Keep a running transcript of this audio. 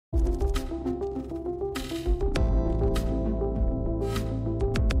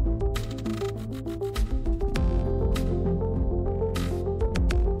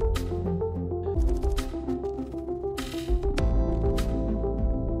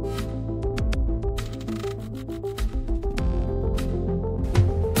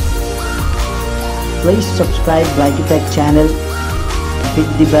Please subscribe Blackytec channel, hit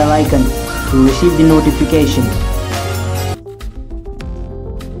the bell icon to receive the notification.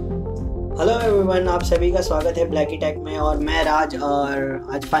 Hello everyone, आप सभी का स्वागत है ब्लैकीटेक में और मैं राज।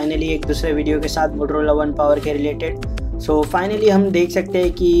 और आज फाइनली एक दूसरे वीडियो के साथ मोटोरोला वन पावर के रिलेटेड। सो फाइनली हम देख सकते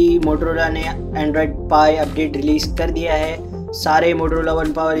हैं कि मोटोरोला ने एंड्रॉयड पाई अपडेट रिलीज़ कर दिया है सारे मोटोरोला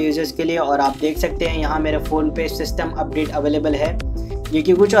वन पावर यूजर्स के लिए। और आप देख सकते हैं यहाँ मेरे फ़ोन पे सिस्टम अपडेट अवेलेबल है, ये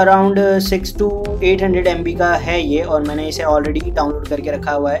कि कुछ अराउंड 600 to 800 MB का है ये, और मैंने इसे ऑलरेडी डाउनलोड करके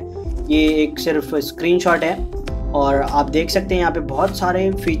रखा हुआ है। ये एक सिर्फ स्क्रीनशॉट है और आप देख सकते हैं यहाँ पे बहुत सारे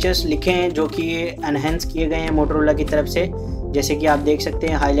फीचर्स लिखे हैं जो कि एनहेंस किए गए हैं मोटोरोला की तरफ से। जैसे कि आप देख सकते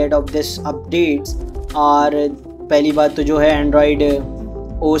हैं हाईलाइट ऑफ दिस अपडेट्स। और पहली बात तो जो है एंड्रॉयड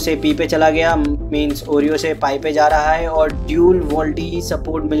ओ से पी पे चला गया, मींस ओरियो से पाई पे जा रहा है, और ड्यूल वोल्टी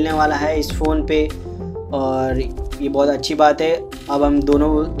सपोर्ट मिलने वाला है इस फ़ोन पे, और ये बहुत अच्छी बात है। अब हम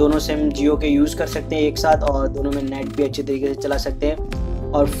दोनों सिम जियो के यूज़ कर सकते हैं एक साथ, और दोनों में नेट भी अच्छे तरीके से चला सकते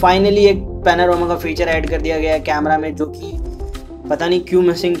हैं। और फाइनली एक पैनोरामा का फीचर ऐड कर दिया गया है कैमरा में, जो कि पता नहीं क्यों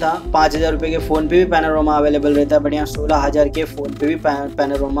मिसिंग था। 5000 रुपये के फ़ोन पे भी पैनोरामा अवेलेबल रहता है, बट यहाँ 16000 के फ़ोन पे भी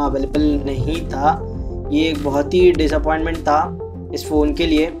पैनोरामा अवेलेबल नहीं था। ये एक बहुत ही डिसअपॉइंटमेंट था इस फ़ोन के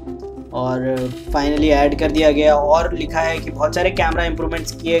लिए, और फाइनली ऐड कर दिया गया। और लिखा है कि बहुत सारे कैमरा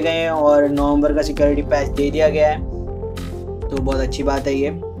इंप्रूवमेंट्स किए गए हैं और नवंबर का सिक्योरिटी पैच दे दिया गया है, तो बहुत अच्छी बात है ये।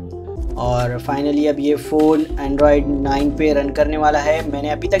 और फाइनली अब ये फ़ोन एंड्रॉयड 9 पे रन करने वाला है। मैंने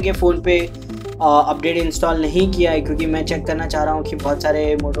अभी तक ये फ़ोन पे अपडेट इंस्टॉल नहीं किया है, क्योंकि मैं चेक करना चाह रहा हूँ कि बहुत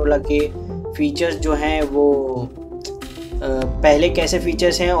सारे मोटोरोला के फ़ीचर्स जो हैं वो पहले कैसे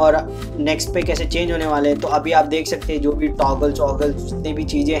फ़ीचर्स हैं और नेक्स्ट पे कैसे चेंज होने वाले हैं। तो अभी आप देख सकते हैं जो भी टॉगल्स जितनी भी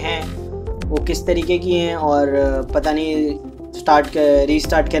चीज़ें हैं वो किस तरीके की हैं, और पता नहीं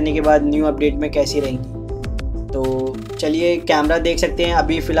रीस्टार्ट करने के बाद न्यू अपडेट में कैसी रहेंगी। तो चलिए कैमरा देख सकते हैं।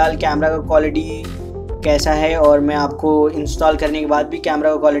 अभी फ़िलहाल कैमरा का क्वालिटी कैसा है, और मैं आपको इंस्टॉल करने के बाद भी कैमरा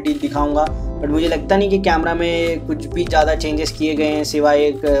का क्वालिटी दिखाऊंगा। बट मुझे लगता नहीं कि कैमरा में कुछ भी ज़्यादा चेंजेस किए गए हैं सिवाय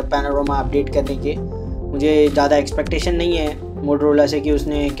एक पैनोरामा अपडेट करने के। मुझे ज़्यादा एक्सपेक्टेशन नहीं है मोटोरोला से कि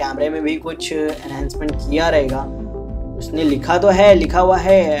उसने कैमरे में भी कुछ एनहांसमेंट किया रहेगा। उसने लिखा हुआ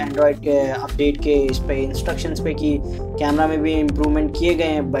है एंड्रॉयड के अपडेट के इस पे इंस्ट्रक्शंस पे कि कैमरा में भी इम्प्रूवमेंट किए गए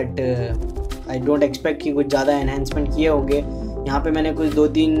हैं, बट आई डोंट एक्सपेक्ट कि कुछ ज़्यादा एनहांसमेंट किए होंगे। यहाँ पे मैंने कुछ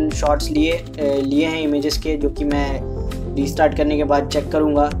 2-3 शॉट्स लिए हैं इमेजेस के, जो कि मैं रीस्टार्ट करने के बाद चेक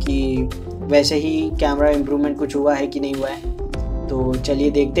करूँगा कि वैसे ही कैमरा इम्प्रूवमेंट कुछ हुआ है कि नहीं हुआ है। तो चलिए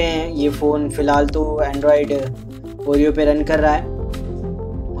देखते हैं। ये फ़ोन फ़िलहाल तो एंड्रॉयड ओरियो पे रन कर रहा है,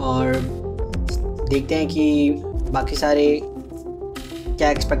 और देखते हैं कि बाकी सारे क्या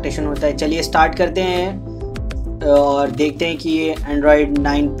एक्सपेक्टेशन होता है। चलिए स्टार्ट करते हैं और देखते हैं कि ये एंड्रॉयड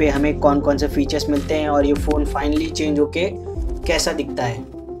 9 पे हमें कौन कौन से फीचर्स मिलते हैं और ये फ़ोन फाइनली चेंज होके कैसा दिखता है।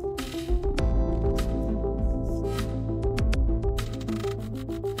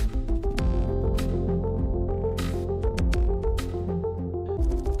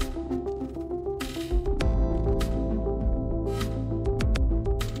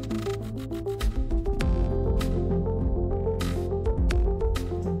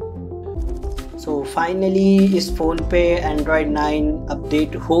 सो फाइनली इस फ़ोन पे एंड्रॉयड 9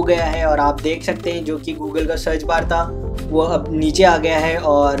 अपडेट हो गया है, और आप देख सकते हैं जो कि गूगल का सर्च बार था वो अब नीचे आ गया है,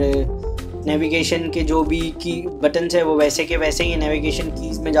 और नेविगेशन के जो भी की बटन्स है वो वैसे के वैसे ही। नेविगेशन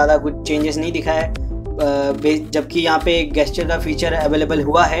कीज़ में ज़्यादा कुछ चेंजेस नहीं दिखा है, जबकि यहाँ पे एक गेस्चर का फीचर अवेलेबल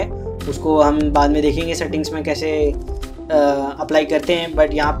हुआ है, उसको हम बाद में देखेंगे सेटिंग्स में कैसे अप्लाई करते हैं।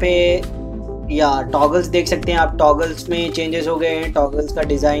 बट यहाँ पे या टॉगल्स देख सकते हैं आप, टॉगल्स में चेंजेस हो गए हैं, टॉगल्स का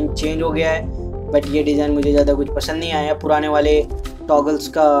डिज़ाइन चेंज हो गया है। बट ये डिज़ाइन मुझे ज़्यादा कुछ पसंद नहीं आया। पुराने वाले टॉगल्स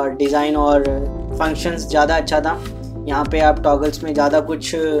का डिज़ाइन और फंक्शंस ज़्यादा अच्छा था। यहाँ पे आप टॉगल्स में ज़्यादा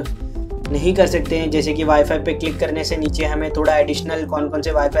कुछ नहीं कर सकते हैं, जैसे कि वाईफाई पे क्लिक करने से नीचे हमें थोड़ा एडिशनल कौन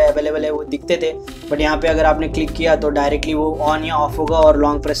से वाईफाई अवेलेबल है वो दिखते थे, बट यहाँ पे अगर आपने क्लिक किया तो डायरेक्टली वो ऑन या ऑफ होगा और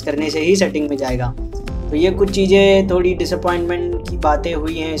लॉन्ग प्रेस करने से ही सेटिंग में जाएगा। तो ये कुछ चीज़ें थोड़ी डिसअपॉइंटमेंट की बातें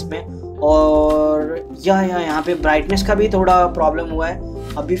हुई हैं इसमें। और यहाँ पे ब्राइटनेस का भी थोड़ा प्रॉब्लम हुआ है।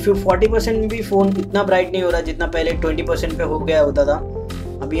 अभी फिर 40% में भी फ़ोन इतना ब्राइट नहीं हो रहा जितना पहले 20% पे हो गया होता था।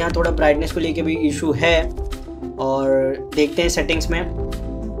 अभी यहाँ थोड़ा ब्राइटनेस को लेके भी इशू है, और देखते हैं सेटिंग्स में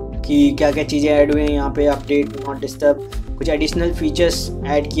कि क्या क्या चीज़ें ऐड हुई हैं। यहाँ पे अपडेट नॉट डिस्टर्ब कुछ एडिशनल फीचर्स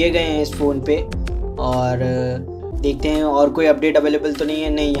ऐड किए गए हैं इस फ़ोन पे, और देखते हैं और कोई अपडेट अवेलेबल तो नहीं है।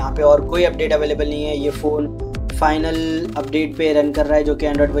 नहीं, यहाँ पे और कोई अपडेट अवेलेबल नहीं है। ये फ़ोन फाइनल अपडेट पे रन कर रहा है जो कि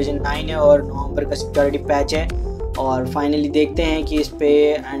एंड्रॉयड वर्जन 9 है, और नवंबर का सिक्योरिटी पैच है। और फाइनली देखते हैं कि इस पे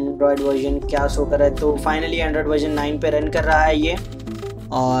एंड्रॉयड वर्जन क्या शो कर रहा है। तो फाइनली एंड्रॉयड वर्जन 9 पे रन कर रहा है ये,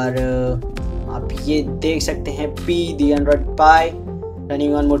 और आप ये देख सकते हैं दी Android pi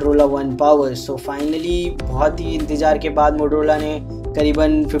running on Motorola one power. So finally बहुत ही इंतज़ार के बाद मोटोरोला ने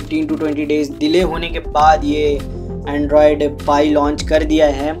करीबन 15 to 20 डेज़ डिले होने के बाद ये एंड्रॉयड पाई लॉन्च कर दिया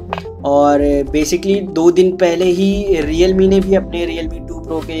है। और बेसिकली 2 दिन पहले ही रियलमी ने भी अपने रियलमी 2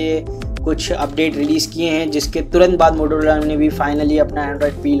 प्रो के कुछ अपडेट रिलीज़ किए हैं, जिसके तुरंत बाद मोटोरोला ने भी फाइनली अपना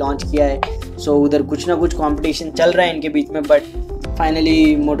एंड्रॉयड पी लॉन्च किया है। सो उधर कुछ ना कुछ कंपटीशन चल रहा है इनके बीच में, बट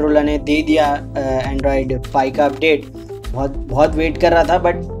फाइनली मोटोरोला ने दे दिया एंड्रॉयड पाई का अपडेट। बहुत वेट कर रहा था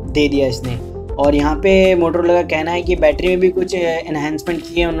बट दे दिया इसने। और यहाँ पे मोटोरोला का कहना है कि बैटरी में भी कुछ एनहेंसमेंट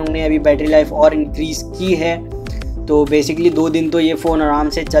किए हैं उन्होंने, अभी बैटरी लाइफ और इंक्रीज़ की है। तो बेसिकली 2 दिन तो ये फ़ोन आराम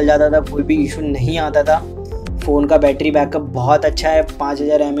से चल जाता था, कोई भी इशू नहीं आता था। फ़ोन का बैटरी बैकअप बहुत अच्छा है,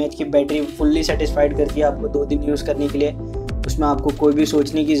 5000 mAh की बैटरी फुल्ली सेटिस्फाइड करती है आपको 2 दिन यूज़ करने के लिए। उसमें आपको कोई भी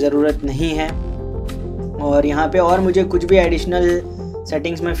सोचने की ज़रूरत नहीं है। और यहाँ पे और मुझे कुछ भी एडिशनल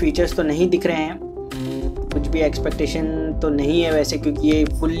सेटिंग्स में फ़ीचर्स तो नहीं दिख रहे हैं, कुछ भी एक्सपेक्टेशन तो नहीं है वैसे, क्योंकि ये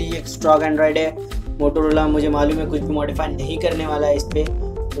फुल्ली एक स्ट्रॉन्ग एंड्रॉयड है। मोटोरोला मुझे मालूम है कुछ भी मॉडिफाई नहीं करने वाला है इस पर।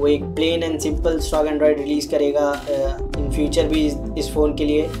 वो एक plane and simple strong Android release करेगा इन फ्यूचर भी इस फ़ोन के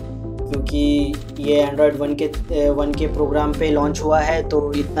लिए, क्योंकि ये एंड्रॉयड 1 के प्रोग्राम पे लॉन्च हुआ है।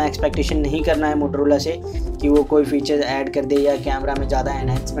 तो इतना एक्सपेक्टेशन नहीं करना है मोटोरोला से कि वो कोई फीचर्स ऐड कर दे या कैमरा में ज़्यादा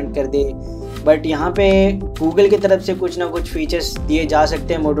एनहेंसमेंट कर दे। बट यहाँ पे गूगल की तरफ से कुछ ना कुछ फीचर्स दिए जा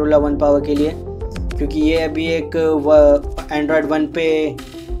सकते हैं मोटोरोला वन पावर के लिए, क्योंकि ये अभी एक एंड्रॉयड 1 पे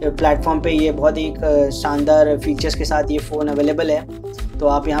प्लेटफॉर्म पे ये बहुत ही शानदार फीचर्स के साथ ये फ़ोन अवेलेबल है। तो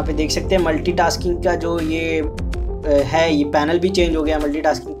आप यहाँ पे देख सकते हैं मल्टीटास्किंग का जो ये है, ये पैनल भी चेंज हो गया,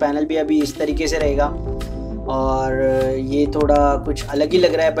 मल्टीटास्किंग पैनल भी अभी इस तरीके से रहेगा। और ये थोड़ा कुछ अलग ही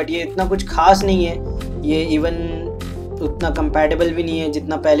लग रहा है, बट ये इतना कुछ खास नहीं है। ये इवन उतना कंपैटिबल भी नहीं है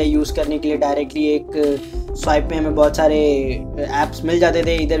जितना पहले यूज़ करने के लिए डायरेक्टली एक स्वाइप में हमें बहुत सारे ऐप्स मिल जाते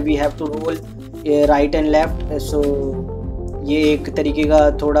थे, इधर we have to role right and left. सो ये एक तरीके का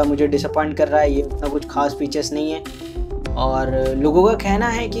थोड़ा मुझे डिसअपॉइंट कर रहा है, ये उतना कुछ खास फीचर्स नहीं है। और लोगों का कहना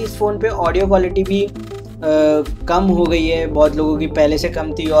है कि इस फ़ोन पे ऑडियो क्वालिटी भी कम हो गई है, बहुत लोगों की पहले से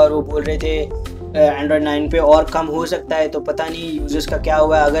कम थी, और वो बोल रहे थे एंड्रॉयड 9 पे और कम हो सकता है। तो पता नहीं यूज़र्स का क्या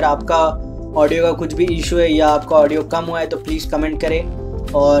हुआ है। अगर आपका ऑडियो का कुछ भी इशू है या आपका ऑडियो कम हुआ है तो प्लीज़ कमेंट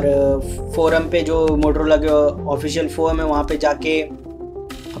करें। और फोरम पे जो मोटोरोला के ऑफिशियल फोरम है वहाँ पे जाके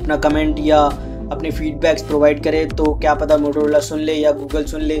अपना कमेंट या अपने फीडबैक्स प्रोवाइड करें, तो क्या पता मोटोरोला सुन ले या गूगल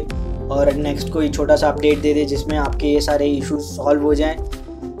सुन ले और नेक्स्ट कोई छोटा सा अपडेट दे दे जिसमें आपके ये सारे इश्यूज सॉल्व हो जाएं।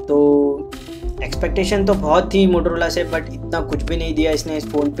 तो एक्सपेक्टेशन तो बहुत थी मोटोरोला से, बट इतना कुछ भी नहीं दिया इसने इस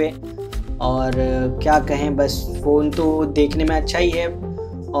फ़ोन पे। और क्या कहें, बस फ़ोन तो देखने में अच्छा ही है।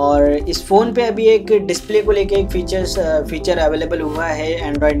 और इस फ़ोन पे अभी एक डिस्प्ले को लेके एक फीचर अवेलेबल हुआ है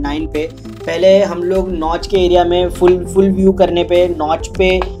एंड्रॉयड 9 पे। पहले हम लोग नॉच के एरिया में फुल व्यू करने पे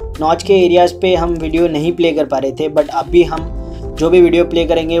नॉच के एरियाज़ पे हम वीडियो नहीं प्ले कर पा रहे थे, बट अभी हम जो भी वीडियो प्ले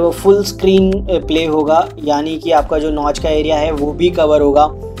करेंगे वो फुल स्क्रीन प्ले होगा, यानी कि आपका जो नॉच का एरिया है वो भी कवर होगा।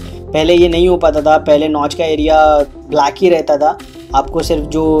 पहले ये नहीं हो पाता था, पहले नॉच का एरिया ब्लैक ही रहता था, आपको सिर्फ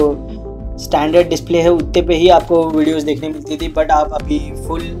जो स्टैंडर्ड डिस्प्ले है उतने पे ही आपको वीडियोस देखने मिलती थी। बट आप अभी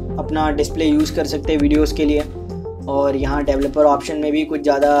फुल अपना डिस्प्ले यूज़ कर सकते हैं वीडियोस के लिए। और यहाँ डेवलपर ऑप्शन में भी कुछ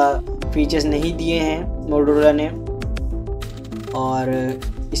ज़्यादा फीचर्स नहीं दिए हैं मोटोरोला ने। और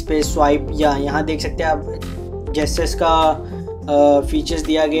इस पर स्वाइप या यहाँ देख सकते हैं आप जेस्चर्स का फीचर्स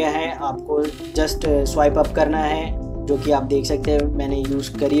दिया गया है, आपको जस्ट स्वाइप अप करना है, जो कि आप देख सकते हैं मैंने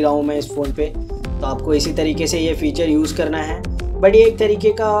यूज़ कर ही रहा हूँ मैं इस फ़ोन पे। तो आपको इसी तरीके से ये फ़ीचर यूज़ करना है, बट ये एक तरीके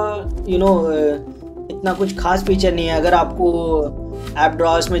का इतना कुछ खास फीचर नहीं है। अगर आपको ऐप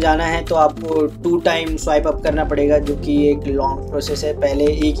ड्रॉर्स में जाना है तो आपको 2 टाइम स्वाइप अप करना पड़ेगा, जो कि एक लॉन्ग प्रोसेस है। पहले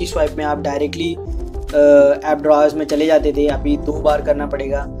एक ही स्वाइप में आप डायरेक्टली ऐप ड्रॉर्स में चले जाते थे, अभी 2 बार करना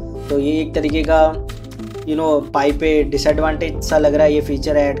पड़ेगा। तो ये एक तरीके का पाई पे डिसएडवांटेज सा लग रहा है, ये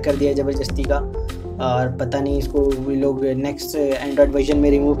फीचर ऐड कर दिया ज़बरदस्ती का। और पता नहीं इसको वे लोग नेक्स्ट एंड्रॉयड वर्जन में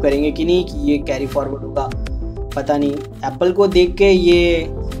रिमूव करेंगे कि नहीं, कि ये कैरी फॉरवर्ड होगा, पता नहीं। एप्पल को देख के ये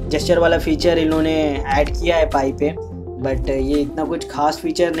जेस्चर वाला फीचर इन्होंने ऐड किया है पाई पे, बट ये इतना कुछ खास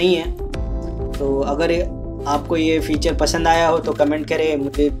फीचर नहीं है। तो अगर आपको ये फीचर पसंद आया हो तो कमेंट करें,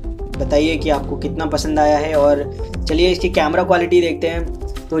 मुझे बताइए कि आपको कितना पसंद आया है। और चलिए इसकी कैमरा क्वालिटी देखते हैं।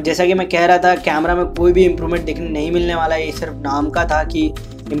 तो जैसा कि मैं कह रहा था, कैमरा में कोई भी इम्प्रूवमेंट देखने नहीं मिलने वाला है। ये सिर्फ नाम का था कि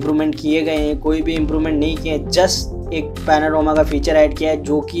इम्प्रूवमेंट किए गए हैं, कोई भी इम्प्रूवमेंट नहीं किए, जस्ट एक पैनोरामा का फीचर ऐड किया है,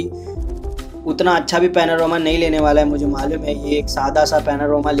 जो कि उतना अच्छा भी पैनोरामा नहीं लेने वाला है, मुझे मालूम है। ये एक सादा सा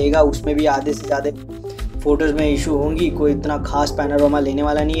पैनोरामा लेगा, उसमें भी आधे से ज़्यादा फ़ोटोज़ में इशू होंगी, कोई इतना खास पैनोरामा लेने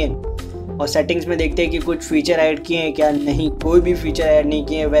वाला नहीं है। और सेटिंग्स में देखते हैं कि कुछ फ़ीचर ऐड किए हैं क्या, नहीं, कोई भी फ़ीचर ऐड नहीं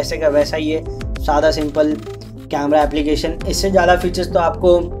किए हैं, वैसे का वैसा ही है, सादा सिंपल कैमरा एप्लीकेशन। इससे ज़्यादा फीचर्स तो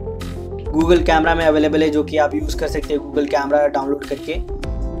आपको गूगल कैमरा में अवेलेबल है, जो कि आप यूज़ कर सकते हैं गूगल कैमरा डाउनलोड करके।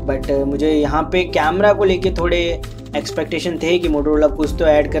 बट मुझे यहाँ पे कैमरा को लेके थोड़े एक्सपेक्टेशन थे कि मोटोरोला कुछ तो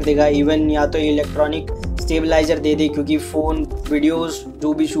ऐड कर देगा, इवन या तो इलेक्ट्रॉनिक स्टेबलाइज़र दे दे, क्योंकि फ़ोन वीडियोस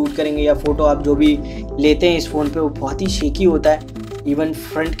जो भी शूट करेंगे या फ़ोटो आप जो भी लेते हैं इस फ़ोन पे वो बहुत ही शेकी होता है। इवन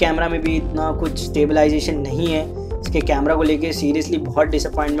फ्रंट कैमरा में भी इतना कुछ स्टेबलाइजेशन नहीं है। इसके कैमरा को लेके सीरियसली बहुत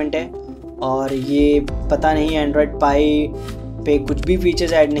डिसअपॉइंटमेंट है। और ये पता नहीं एंड्रॉयड पाई पे कुछ भी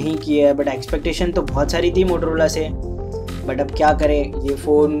फीचर्स ऐड नहीं किए हैं, बट एक्सपेक्टेशन तो बहुत सारी थी मोटोरोला से। बट अब क्या करें, ये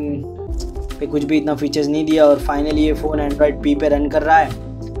फ़ोन पे कुछ भी इतना फीचर्स नहीं दिया और फाइनली ये फ़ोन एंड्रॉयड पी पे रन कर रहा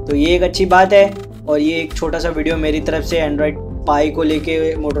है, तो ये एक अच्छी बात है। और ये एक छोटा सा वीडियो मेरी तरफ से एंड्रॉयड पाई को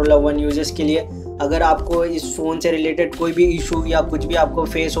लेके मोटोरोला वन यूजर्स के लिए। अगर आपको इस फ़ोन से रिलेटेड कोई भी इशू या कुछ भी आपको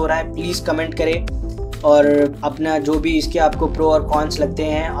फेस हो रहा है, प्लीज़ कमेंट करें और अपना जो भी इसके आपको प्रो और कॉन्स लगते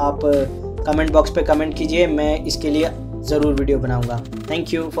हैं आप कमेंट बॉक्स पे कमेंट कीजिए। मैं इसके लिए ज़रूर वीडियो बनाऊंगा।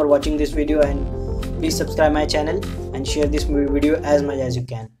 Thank you for watching this video and please subscribe my channel and share this video as much as you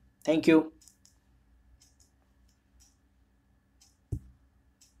can. Thank you.